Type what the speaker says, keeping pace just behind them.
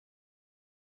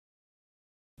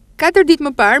4 ditë më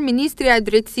parë, Ministrja e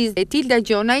Drejtësisë Etilda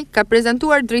Gjonaj ka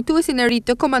prezantuar drejtuesin e ri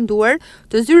të komanduar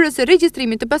të zyrës së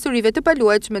regjistrimit të pasurive të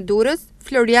paluajtshme Durrës,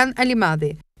 Florian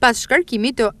Alimadhi, pas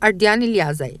shkarkimit të Ardian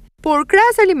Iliazaj. Por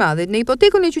krahas Alimadhit, në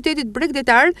hipotekën e qytetit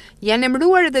bregdetar janë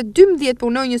emëruar edhe 12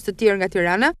 punonjës të tjerë nga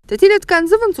Tirana, të cilët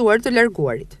kanë zëvendësuar të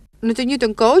larguarit. Në të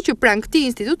njëjtën kohë që pranë këtij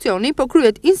institucioni po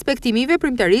kryhet inspektimi i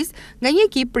veprimtarisë nga një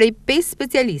ekip prej 5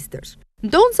 specialistësh.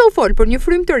 Ndonë se u fol për një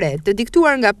frymë të re të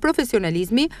diktuar nga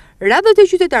profesionalizmi, radhët e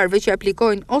qytetarëve që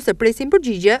aplikojnë ose presin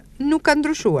përgjigje nuk kanë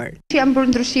ndryshuar. Janë për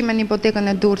ndryshime në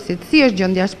hipotekën e Durrësit, si është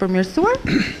gjendja e përmirësuar?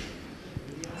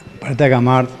 Për të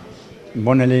kam ardhur,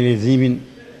 bën legalizimin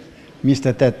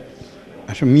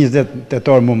 20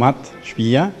 tetor mumat,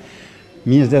 shtëpia,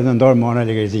 20 nëntor morën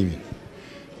legalizimin.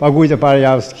 Pagujtë para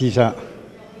javës kisha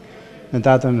në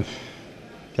datën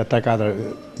 4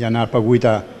 janar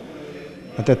pagujta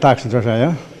atë taksën të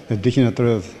ajo, në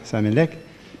 230.000 lek,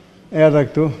 erdha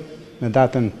këtu në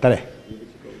datën 3.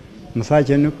 Më tha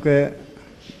që nuk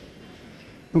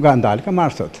ka ndalë, ka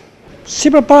marrë sot. Si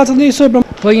për patët njësoj,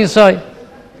 po njësoj,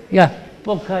 ja,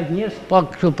 po ka njës, po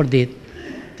kështu për ditë,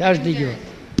 të është dëgjuar.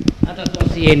 Ata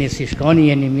të si jeni si shkoni,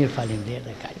 jeni mirë,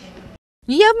 faleminderit dhe kaq.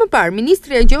 Një javë më parë,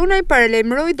 Ministrja Gjonaj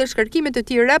paralajmëroi dhe shkarkime të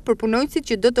tjera për punonjësit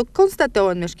që do të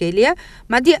konstatohen në shkelje,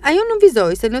 madje ajo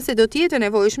nënvizoi se nëse do të jetë e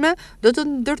nevojshme, do të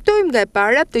ndërtojmë nga e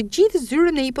para të gjithë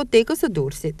zyrën e hipotekës së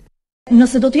Durrësit.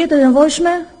 Nëse do të jetë e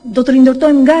nevojshme, do të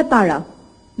rindërtojmë nga e para,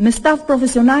 me staf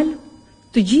profesional,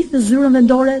 të gjithë zyrën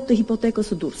vendore të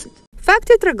hipotekës së Durrësit.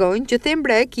 Faktet tregojnë që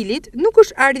thembra e kilit nuk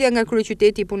është ardhja nga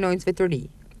kryeqyteti i punonjësve të ri.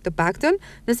 Të paktën,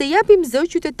 nëse japim zë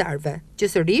qytetarëve, që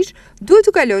sërish duhet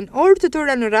të kalojnë orë të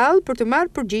tëra në radhë për të marrë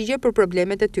përgjigje për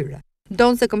problemet e tyre.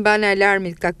 Ndonë se këmbana e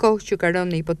alarmit ka kohë që ka rënë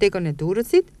në hipotekën e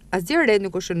Durrësit, asgjë re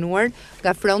nuk është shënuar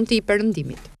nga fronti i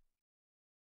perëndimit.